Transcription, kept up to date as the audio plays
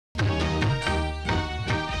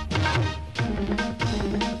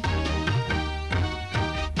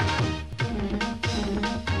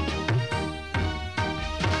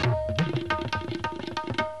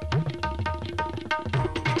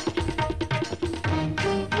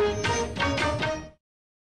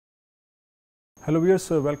Hello viewers,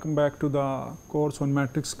 welcome back to the course on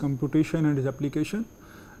matrix computation and its application.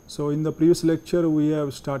 So, in the previous lecture we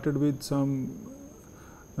have started with some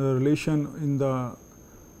relation in the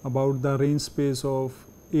about the range space of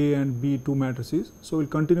A and B two matrices. So, we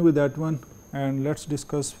will continue with that one and let us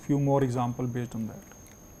discuss few more examples based on that.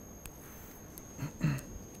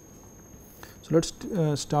 So, let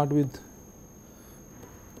us start with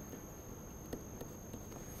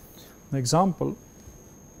the example.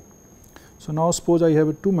 So, now suppose I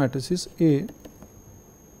have two matrices A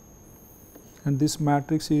and this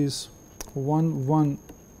matrix is 1 1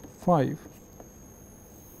 5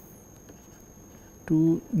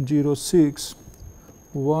 2 0 6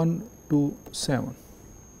 1 2 7,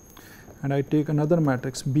 and I take another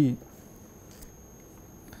matrix B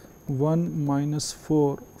 1 minus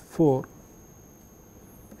 4 4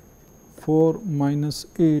 4 minus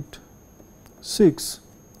 8 6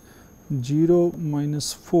 0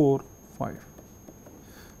 minus 4 5.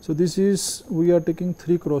 So, this is we are taking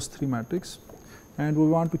 3 cross 3 matrix and we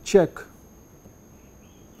want to check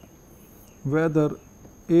whether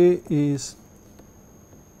A is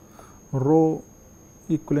row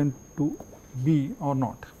equivalent to B or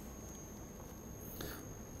not.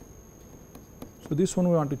 So, this one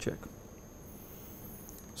we want to check.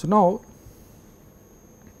 So, now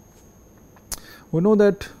we know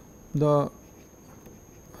that the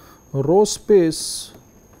row space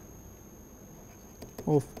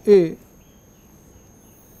of A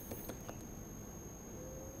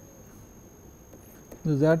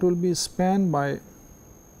that will be spanned by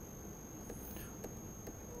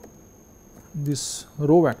this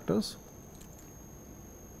row vectors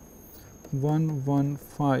 1 1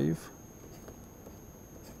 5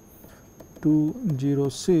 2 0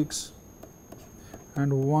 6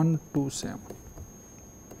 and 1 2 7,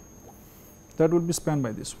 that will be spanned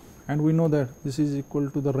by this one. And we know that this is equal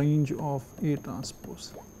to the range of A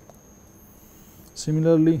transpose.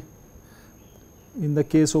 Similarly, in the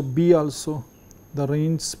case of B also, the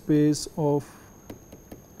range space of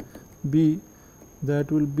B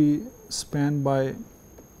that will be spanned by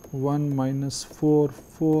 1 minus 4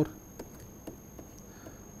 4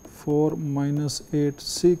 4 minus 8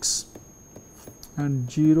 6 and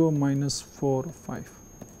 0 minus 4 5.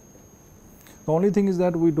 The only thing is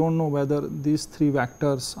that we do not know whether these three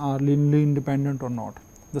vectors are linearly independent or not.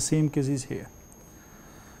 The same case is here.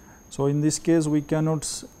 So, in this case we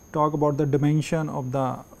cannot talk about the dimension of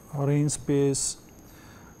the range space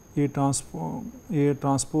A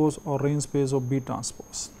transpose or range space of B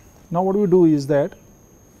transpose. Now, what we do is that,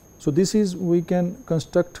 so this is we can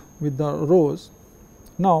construct with the rows.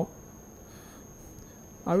 Now,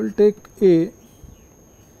 I will take A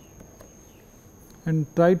and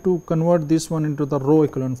try to convert this one into the row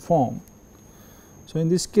equivalent form. So, in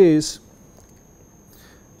this case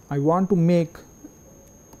I want to make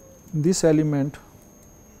this element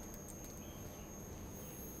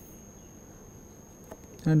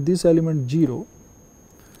and this element 0.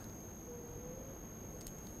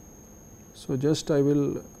 So, just I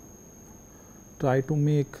will try to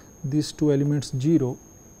make these two elements 0.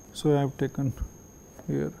 So, I have taken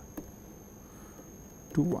here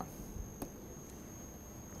 2 1.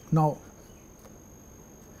 Now,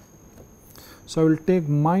 so I will take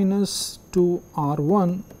minus 2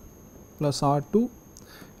 R1 plus R2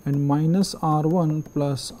 and minus R1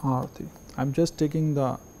 plus R3. I am just taking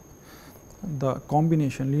the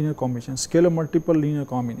combination, linear combination, scalar multiple linear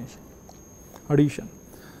combination, addition.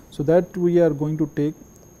 So, that we are going to take.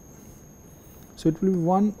 So, it will be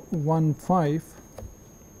 1 1 5,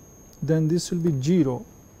 then this will be 0.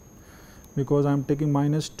 Because I am taking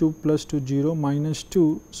minus 2 plus 2 0 minus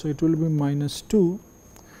 2. So, it will be minus 2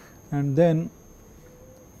 and then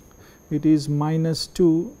it is minus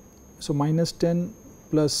 2. So, minus 10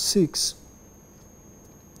 plus 6.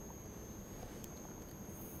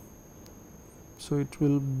 So, it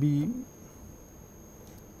will be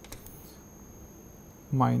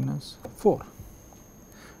minus 4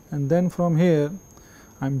 and then from here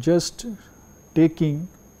I am just taking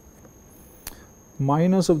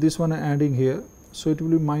minus of this one and adding here. So, it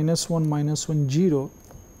will be minus 1 0,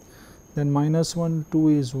 then minus 1 2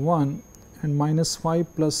 is 1 and minus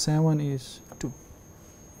 5 plus 7 is 2.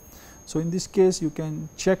 So, in this case you can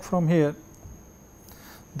check from here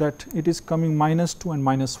that it is coming minus 2 and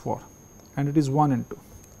minus 4 and it is 1 and 2.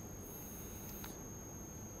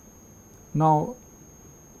 Now,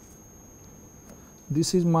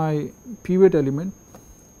 this is my pivot element.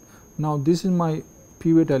 Now, this is my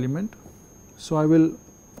pivot element. So, I will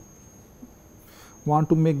want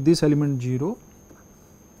to make this element 0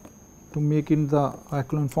 to make in the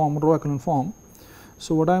echelon form, row echelon form.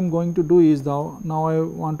 So, what I am going to do is now I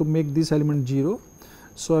want to make this element 0.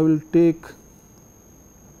 So, I will take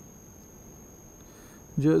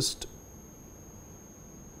just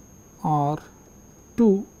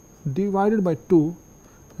R2 divided by 2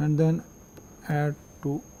 and then add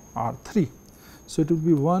to R3. So, it will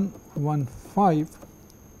be 1 1 5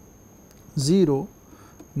 0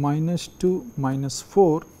 minus 2 minus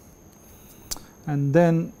 4, and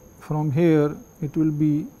then from here it will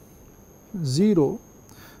be 0,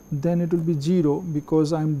 then it will be 0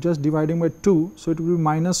 because I am just dividing by 2. So, it will be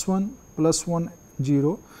minus 1 plus 1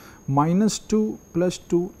 0 minus 2 plus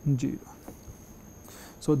 2 0.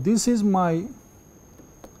 So, this is my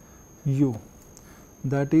U,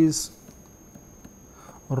 that is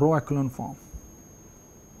row echelon form.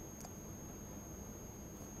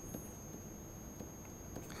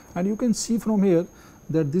 And you can see from here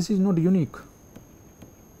that this is not unique,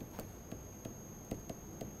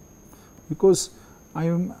 because I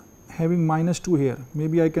am having minus 2 here.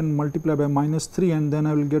 Maybe I can multiply by minus 3 and then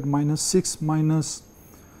I will get minus 6 minus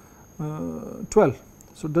 12.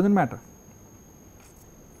 So, it does not matter,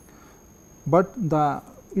 but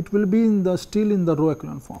it will be still in the row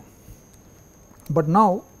echelon form. But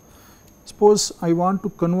now suppose I want to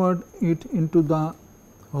convert it into the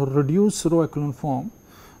reduced row echelon form.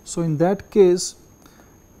 So, in that case,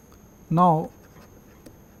 now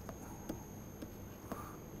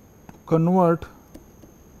convert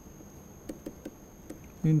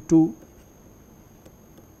into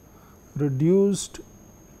reduced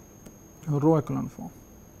row echelon form.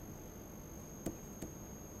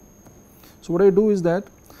 So, what I do is that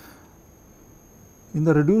in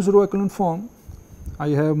the reduced row echelon form, I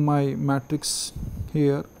have my matrix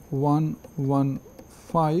here 1 1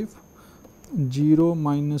 5 0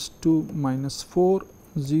 minus 2 minus 4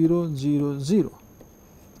 0 0 0.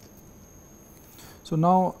 So,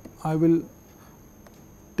 now I will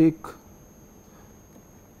take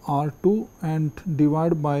R2 and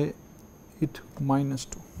divide by it minus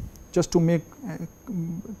 2, just to make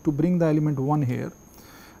to bring the element 1 here,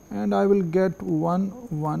 and I will get 1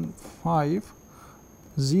 1 5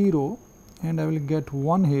 0 and I will get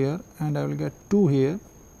 1 here and I will get 2 here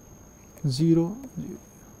 0 0.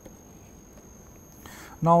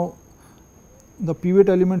 Now, the pivot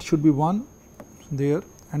element should be 1 there,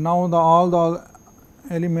 and now all the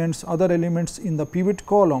elements, other elements in the pivot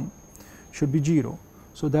column should be 0.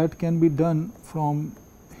 So, that can be done from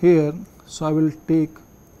here. So, I will take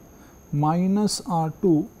minus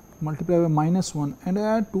R2 multiply by minus 1 and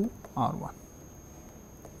add to R1.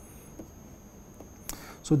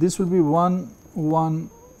 So, this will be 1 1,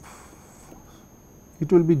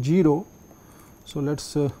 it will be 0. So, let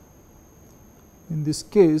us in this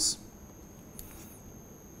case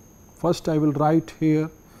first I will write here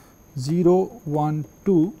 0 1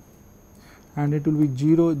 2 and it will be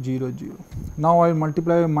 0 0 0. Now, I will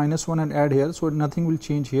multiply by minus 1 and add here. So, nothing will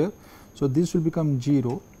change here. So, this will become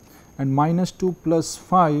 0 and minus 2 plus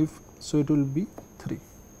 5. So, it will be 3.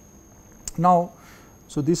 Now,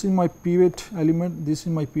 so this is my pivot element, this is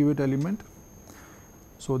my pivot element.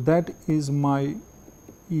 So, that is my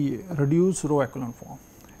reduced row echelon form.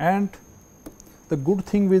 And the good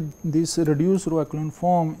thing with this reduced row echelon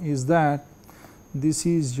form is that this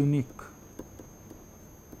is unique,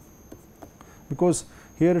 because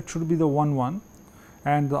here it should be the 1 1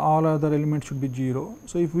 and the all other elements should be 0.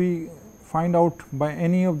 So, if we find out by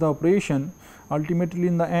any of the operation, ultimately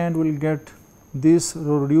in the end we will get this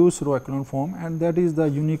reduced row echelon form, and that is the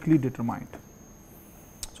uniquely determined.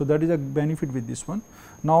 So, that is a benefit with this one.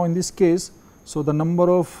 Now, in this case, so the number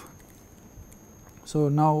of, so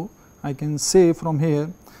now I can say from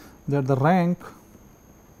here that the rank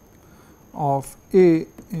of A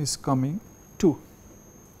is coming 2.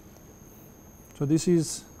 So, this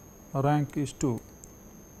is rank is 2.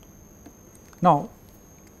 Now,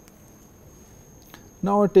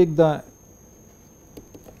 I take the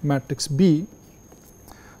matrix B.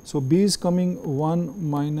 So, B is coming 1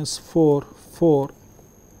 minus 4 4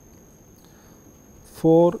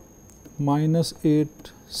 4 minus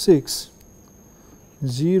 8 6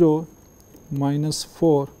 0 minus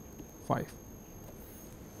 4 5.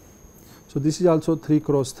 So, this is also 3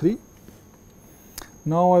 cross 3.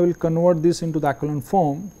 Now, I will convert this into the echelon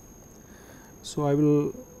form. So, I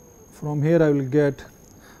will from here I will get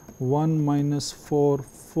 1 minus 4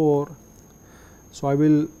 4. So, I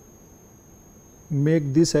will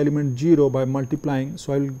make this element 0 by multiplying.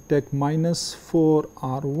 So, I will take minus 4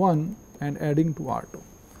 R1 and adding to R2.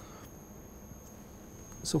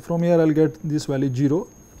 So, from here I will get this value 0,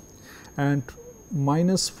 and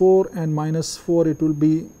minus 4 and minus 4 it will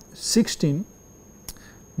be 16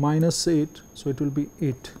 minus 8. So, it will be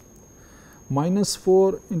 8. minus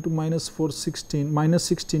 4 into minus 4 16, minus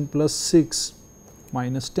 16 plus 6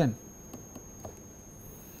 minus 10,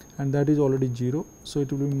 and that is already 0. So,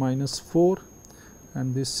 it will be minus 4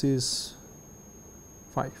 and this is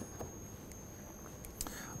 5.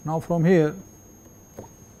 Now, from here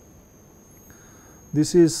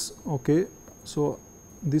this is okay. So,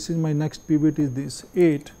 this is my next pivot is this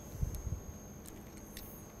 8.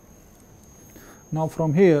 Now,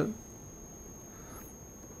 from here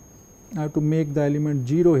I have to make the element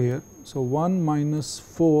 0 here. So, 1 minus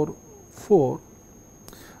 4 4.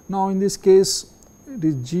 Now, in this case it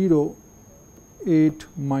is 0 8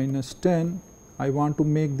 minus 10. I want to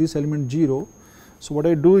make this element 0. So, what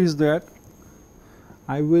I do is that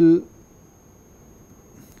I will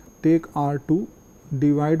take R2,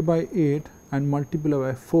 divide by 8 and multiply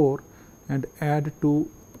by 4 and add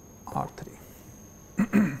to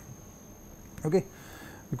R3. Okay,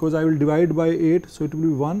 because I will divide by 8, so it will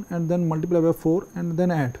be 1 and then multiply by 4 and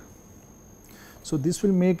then add. So, this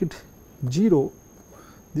will make it 0,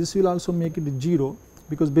 this will also make it 0,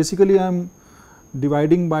 because basically I am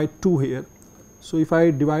dividing by 2 here. So, if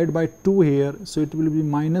I divide by 2 here, so it will be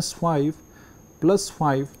minus 5 plus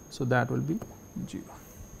 5, so that will be 0.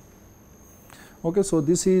 Okay, so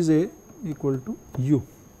this is a equal to U,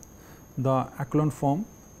 the echelon form,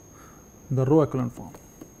 the row echelon form.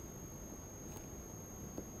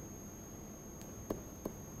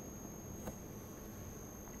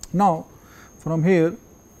 Now, from here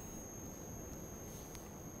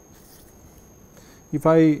if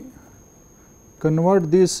I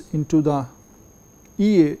convert this into the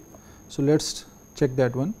EA, so let us check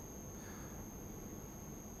that one.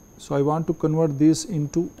 So, I want to convert this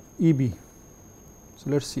into EB. So,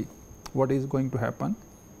 let us see what is going to happen.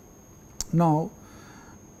 Now,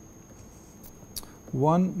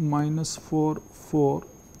 1 minus 4 4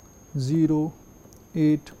 0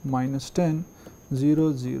 8 minus 10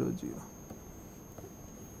 0 0 0.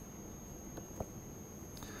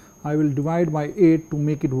 I will divide by 8 to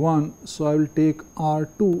make it 1. So, I will take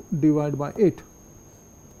R2 divide by 8.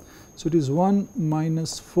 So, it is 1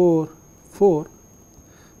 minus 4 4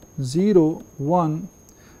 0 1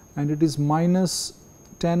 and it is minus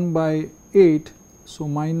 10 by 8. So,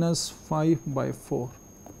 minus 5 by 4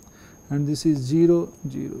 and this is 0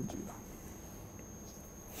 0 0.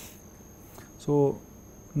 So,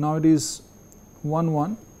 now it is 1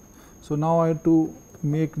 1. So, now I have to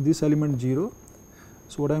make this element 0.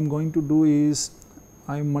 So, what I am going to do is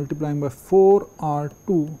I am multiplying by 4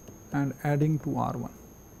 R2 and adding to R1.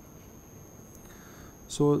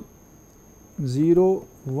 So, 0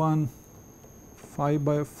 1 5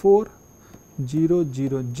 by 4 0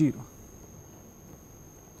 0 0.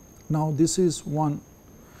 Now, this is 1.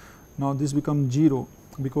 Now, this becomes 0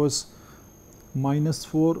 because minus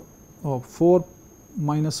 4 4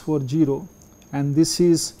 minus 4 0 and this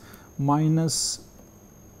is minus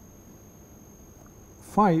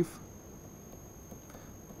 5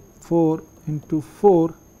 4 into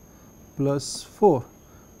 4 plus 4.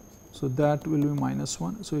 So, that will be minus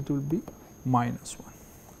 1. So, it will be minus 1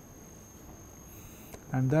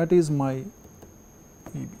 and that is my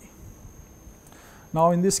EB.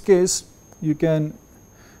 Now, in this case you can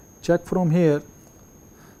check from here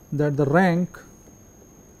that the rank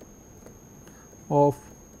of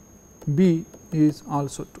B is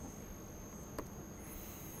also 2.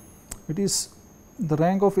 It is the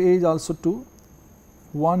rank of A is also 2,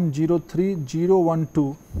 1 0 3 0 1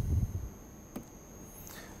 2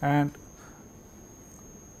 and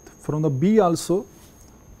from the B also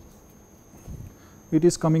it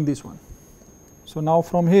is coming this one. So, now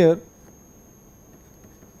from here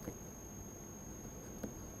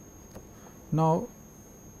now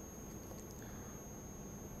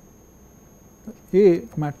A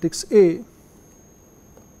matrix A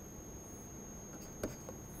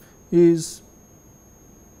is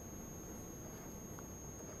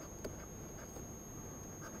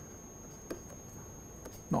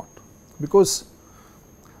not, because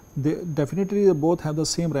they definitely both have the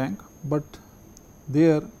same rank, but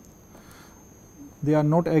there they are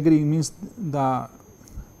not agreeing, means the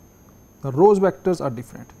rows vectors are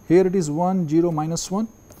different. Here it is 1 0 minus 1,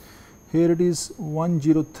 here it is 1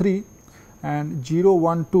 0 3 and 0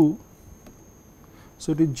 1 2.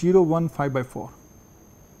 So, it is 0 1 5 by 4.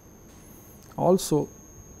 Also,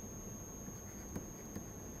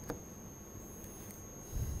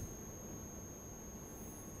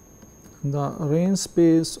 the range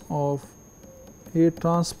space of A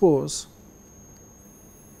transpose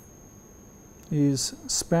is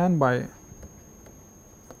spanned by,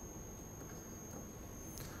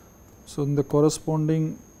 so in the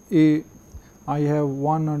corresponding A I have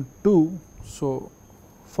 1 and 2. So,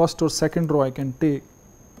 first or second row I can take.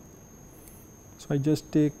 So, I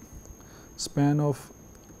just take span of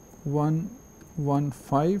 1 1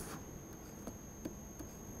 5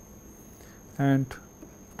 and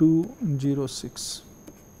 2 0 6.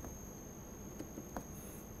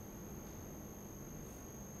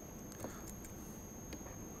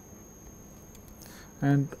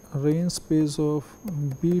 And range space of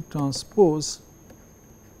B transpose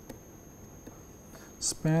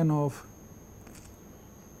span of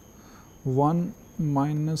 1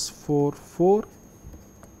 minus 4 4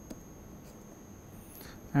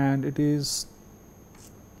 and it is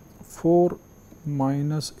 4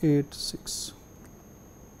 minus 8 6,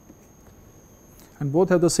 and both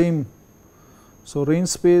have the same. So, range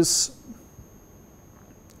space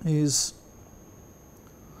is,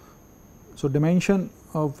 so dimension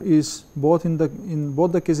of is both in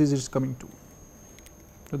both the cases it is coming to.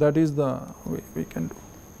 So, that is the way we can do.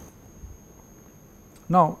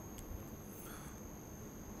 Now,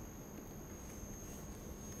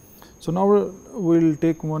 so now we will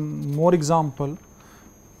take one more example.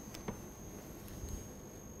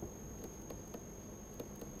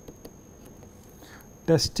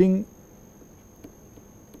 Testing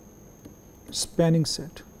spanning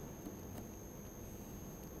set.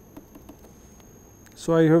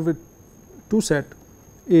 So, I have a two set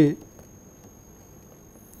A,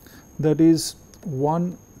 that is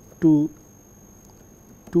 1 2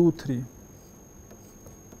 2 3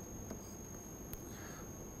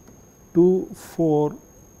 2 4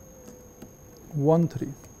 1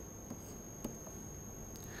 3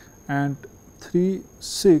 and 3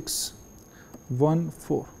 6 1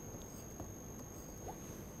 4.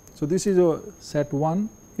 So, this is a set 1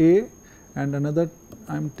 A, and another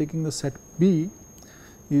I am taking the set B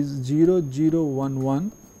is 0 0 1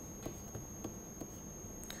 1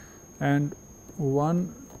 and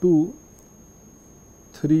 1 2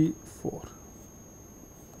 3 4.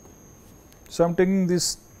 So, I am taking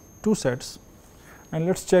these two sets and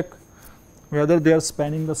let us check whether they are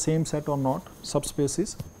spanning the same set or not,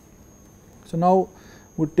 subspaces. So, now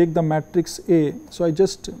we take the matrix A. So, I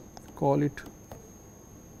just call it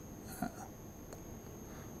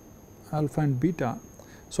alpha and beta.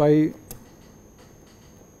 So, I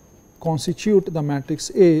constitute the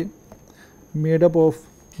matrix A made up of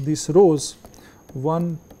these rows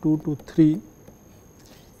 1 2 2 3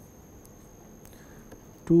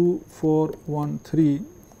 2 4 1 3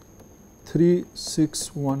 3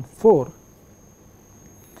 6 1 4,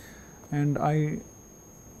 and I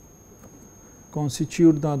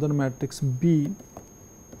constitute the other matrix B,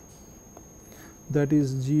 that is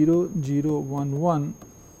 0 0 1 1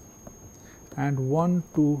 and 1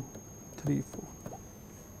 2 3 4.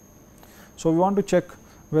 So, we want to check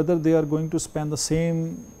whether they are going to span the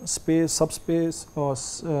same space, subspace, or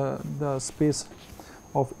the space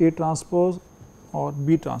of A transpose or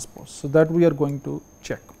B transpose. So, that we are going to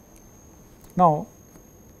check. Now,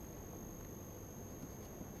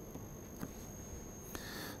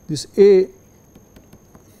 this A,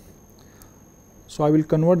 so I will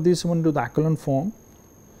convert this one to the echelon form.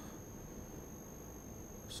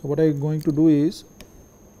 So, what I am going to do is,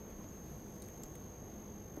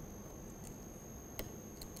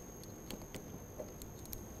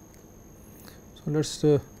 so let us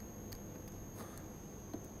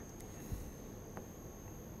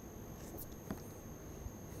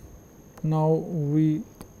now we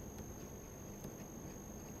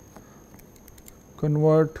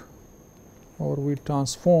convert or we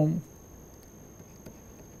transform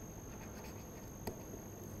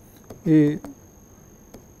A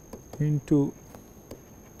into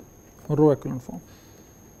row echelon form.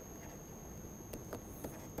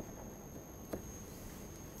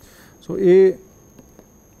 So, A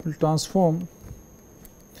will transform.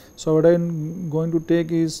 So, what I am going to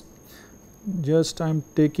take is just I am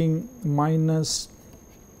taking minus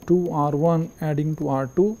 2 R 1 adding to R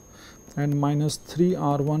 2 and minus 3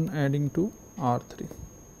 R 1 adding to R 3.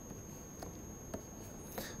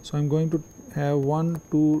 So, I am going to have 1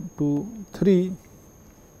 2 2 3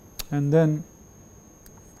 and then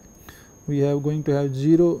we are going to have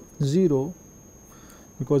 0 0,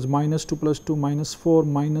 because minus 2 plus 2 minus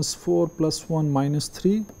 4 plus 1 minus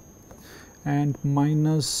 3 and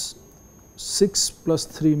minus 6 plus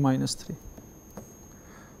 3 minus 3,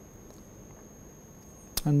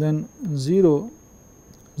 and then 0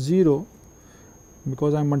 0,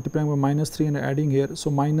 because I am multiplying by minus 3 and adding here. So,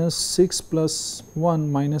 minus 6 plus 1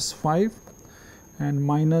 minus 5 and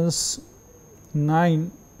minus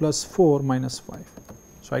 9 plus 4 minus 5.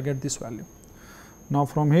 So, I get this value. Now,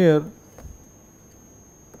 from here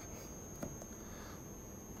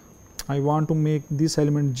I want to make this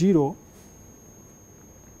element 0.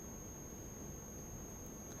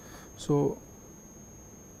 So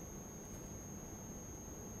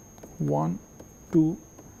 1 2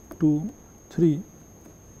 2 3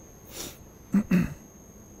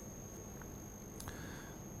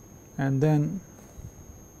 and then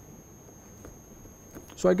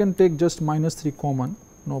so I can take just -3 common,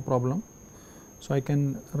 no problem. So I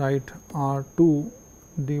can write R2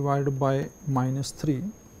 divided by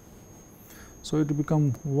 -3. So it will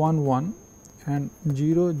become 1 1 and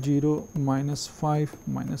 0 0 -5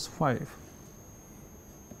 -5.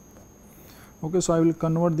 Okay, so I will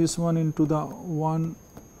convert this one into the 1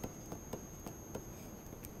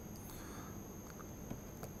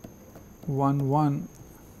 1 1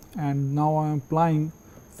 and now I am applying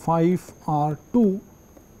 5 R2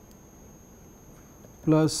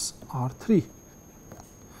 plus R3.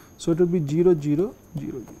 So it will be 0 0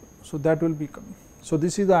 0 0. So that will be coming. So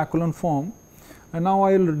this is the echelon form, and now I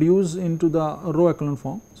will reduce into the row echelon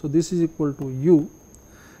form. So this is equal to U,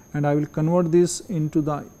 and I will convert this into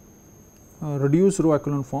the reduced row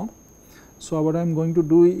echelon form. So what I am going to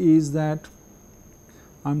do is that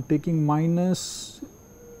I am taking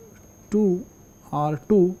 -2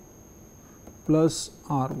 R2 plus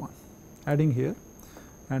R1 adding here,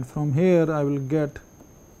 and from here I will get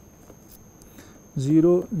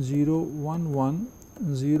 0 0 1 1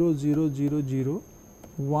 0 0 0 0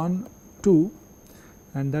 1 2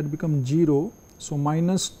 and that becomes 0. So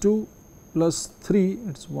 -2 plus 3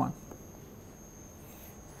 it is 1.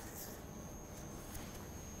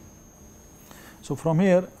 So from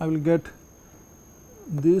here I will get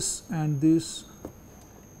this and this,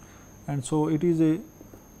 and so it is a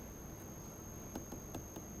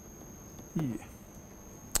EA.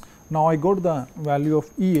 Now I got the value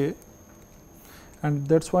of EA, and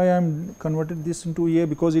that is why I am converted this into EA,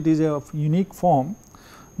 because it is a unique form.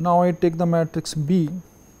 Now I take the matrix B.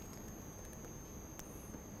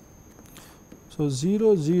 So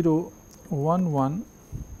 0 0 1 1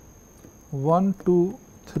 1 2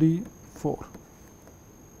 3 4.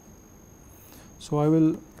 So I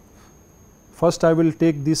will first I will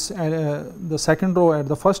take this the second row at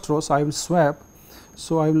the first row, so I will swap.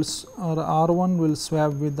 So I will R1 will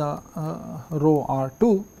swap with the row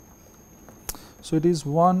R2. So it is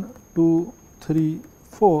 1 2 3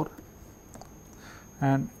 4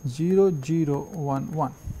 and 0 0 1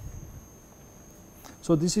 1.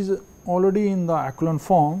 So this is already in the echelon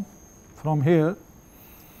form from here.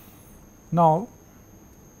 Now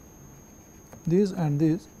this and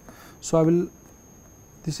this, so I will,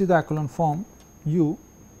 this is the echelon form U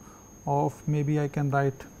of, maybe I can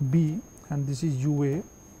write B, and this is UA,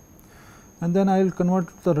 and then I will convert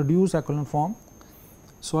the reduced echelon form.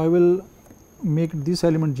 So I will make this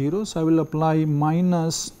element 0. So I will apply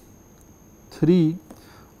 -3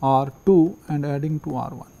 R2 and adding to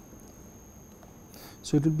R1.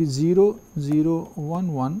 So it will be 0 0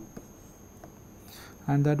 1 1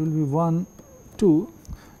 and that will be 1 2.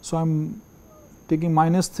 So I am taking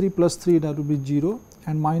 -3 plus 3, that will be 0,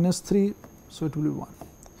 and -3, so it will be 1.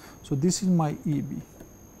 So this is my EB.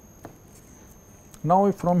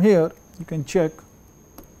 Now from here you can check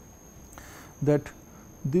that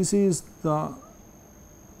this is the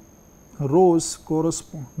rows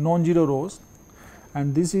correspond non-zero rows,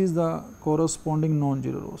 and this is the corresponding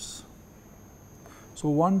non-zero rows. So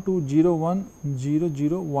 1 2 0 1 0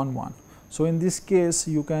 0 1 1. So in this case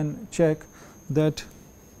you can check that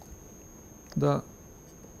the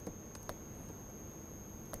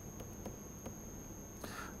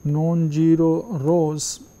non-zero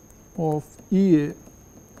rows of EA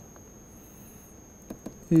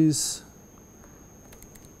is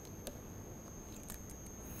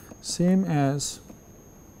same as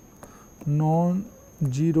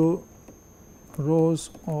non-zero rows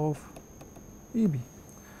of EB,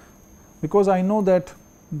 because I know that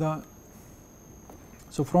the,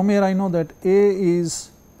 so from here I know that A is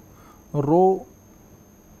a row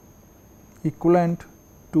equivalent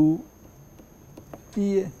to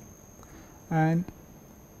EA and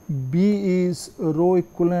B is a row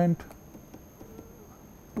equivalent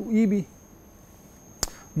to EB.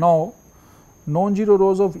 Now non-zero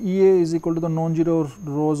rows of EA is equal to the non-zero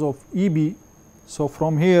rows of EB. So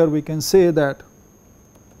from here we can say that,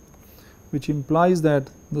 which implies that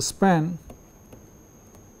the span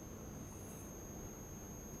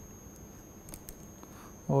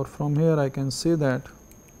or from here I can say that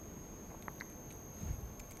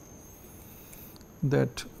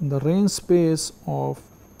the range space of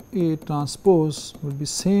A transpose will be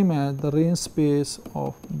same as the range space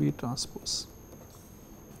of B transpose.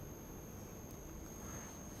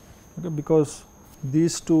 Okay, because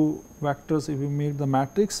these two vectors, if you make the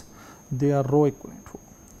matrix, they are row equivalent.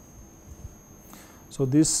 So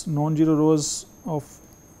this non-zero rows of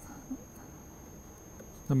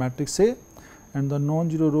the matrix A, and the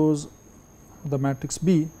non-zero rows, the matrix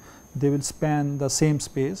B, they will span the same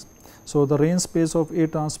space. So, the range space of A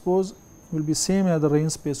transpose will be same as the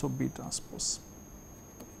range space of B transpose.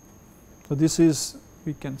 So, this is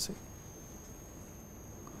we can say.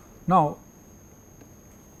 Now,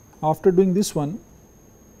 after doing this one,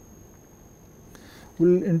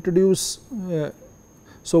 we will introduce.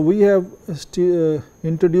 So, we have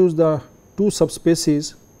introduced the two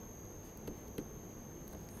subspaces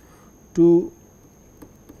to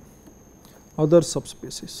other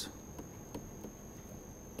subspaces.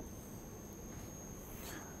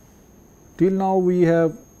 Till now we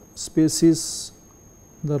have spaces,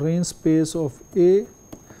 the range space of A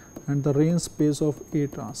and the range space of A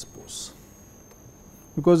transpose,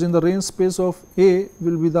 because in the range space of A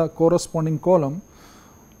will be the corresponding column.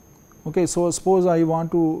 Okay, so suppose I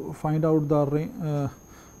want to find out the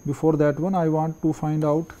before that one I want to find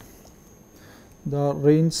out the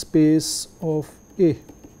range space of A.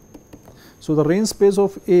 So, the range space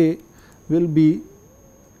of A will be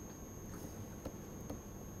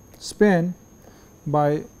spanned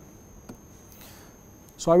by,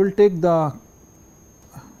 so I will take the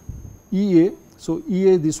EA, so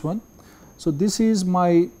EA this one. So, this is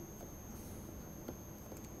my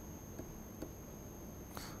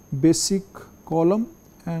basic column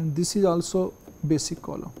and this is also basic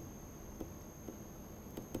column.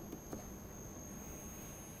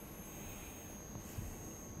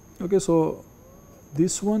 Okay, so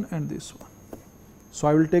this one and this one. So,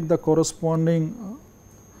 I will take the corresponding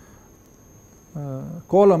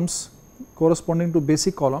columns corresponding to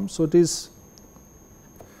basic column. So, it is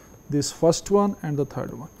this first one and the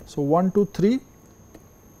third one. So, 1, 2, 3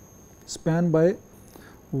 spanned by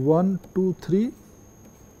 1, 2, 3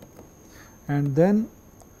 and then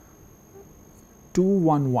 2,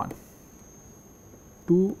 1, 1,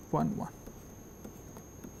 2, 1, 1.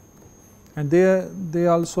 And they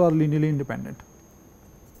also are linearly independent.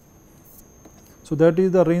 So, that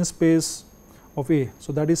is the range space of A.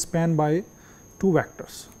 So, that is spanned by two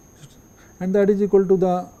vectors, and that is equal to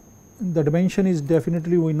the dimension is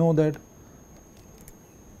definitely, we know that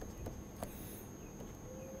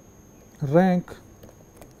rank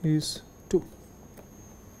is 2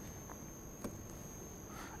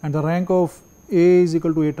 and the rank of A is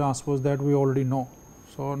equal to A transpose, that we already know.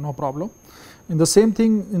 So, no problem. In the same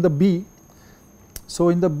thing in the B. So,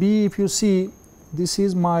 in the B, if you see, this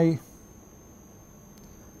is my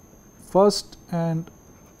first and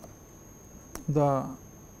the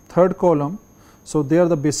third column. So, they are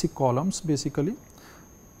the basic columns basically.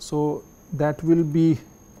 So, that will be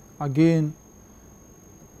again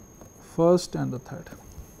first and the third.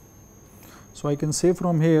 So, I can say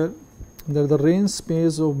from here that the range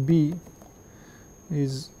space of B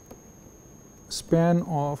is span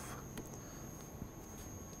of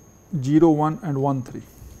 0, 1 and 1, 3.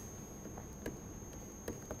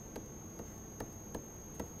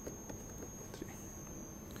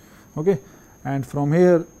 Okay. And from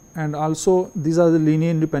here, and also these are the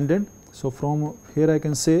linear independent. So, from here I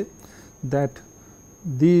can say that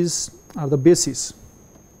these are the bases,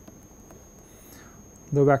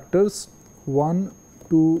 the vectors 1,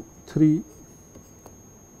 2, 3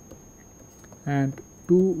 and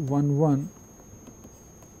 2, 1, 1.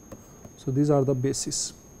 So, these are the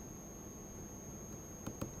bases,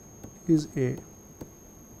 is a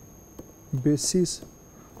basis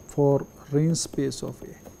for range space of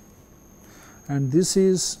A, and this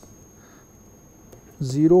is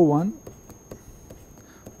 0, 1,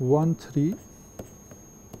 1, 3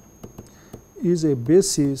 is a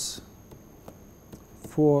basis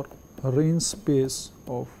for range space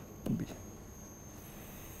of B.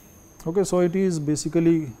 Okay, so, it is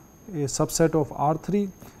basically a subset of R3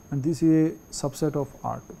 and this is a subset of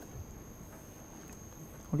R2.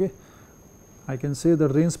 Okay. I can say the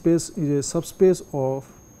range space is a subspace of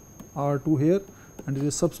R2 here and it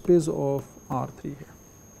is a subspace of R3 here.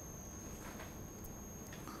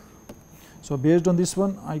 So, based on this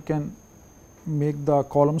one I can make the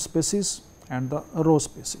column spaces and the row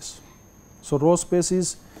spaces. So, row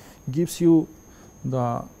spaces gives you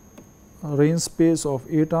the range space of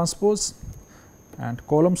A transpose and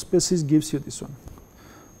column spaces gives you this one,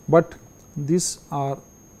 but these are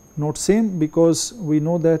not same because we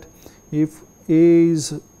know that if A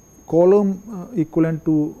is column equivalent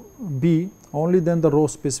to B, only then the row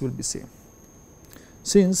space will be same.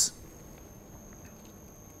 Since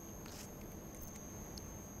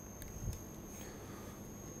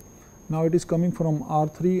now it is coming from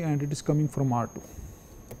R3 and it is coming from R2.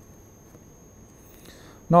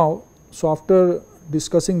 Now, so after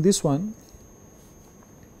discussing this one,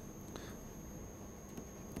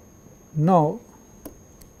 now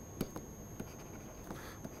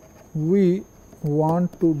we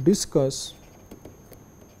want to discuss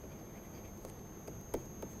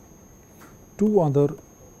two other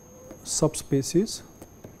subspecies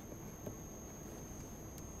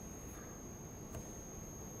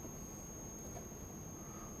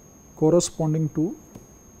corresponding to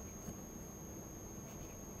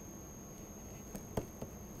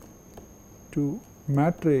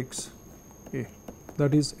matrix A,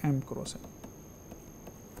 that is M cross N.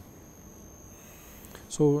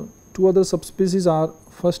 So, two other subspecies are,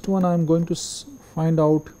 first one I am going to find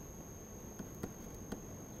out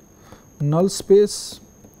null space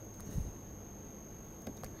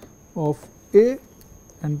of A,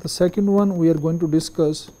 and the second one we are going to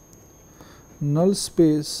discuss null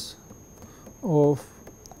space of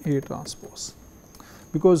A transpose,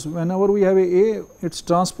 because whenever we have A, its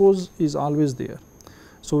transpose is always there.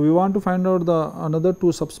 So, we want to find out the another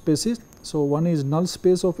two subspecies. So, one is null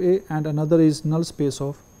space of A and another is null space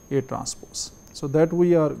of A transpose. So, that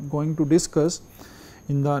we are going to discuss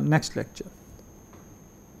in the next lecture.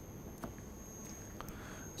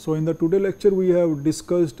 So, in the today lecture we have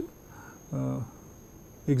discussed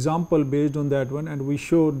example based on that one, and we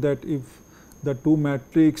showed that if the two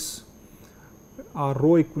matrices are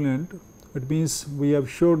row equivalent, it means we have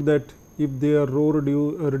showed that if their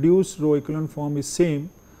reduced row equivalent form is same,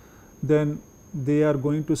 then they are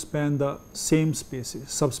going to span the same spaces,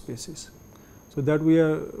 subspaces. So, that we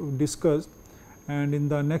have discussed, and in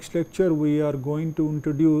the next lecture we are going to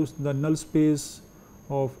introduce the null space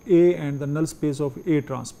of A and the null space of A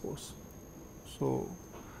transpose. So,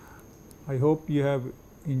 I hope you have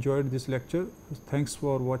enjoyed this lecture. Thanks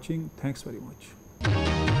for watching. Thanks very much.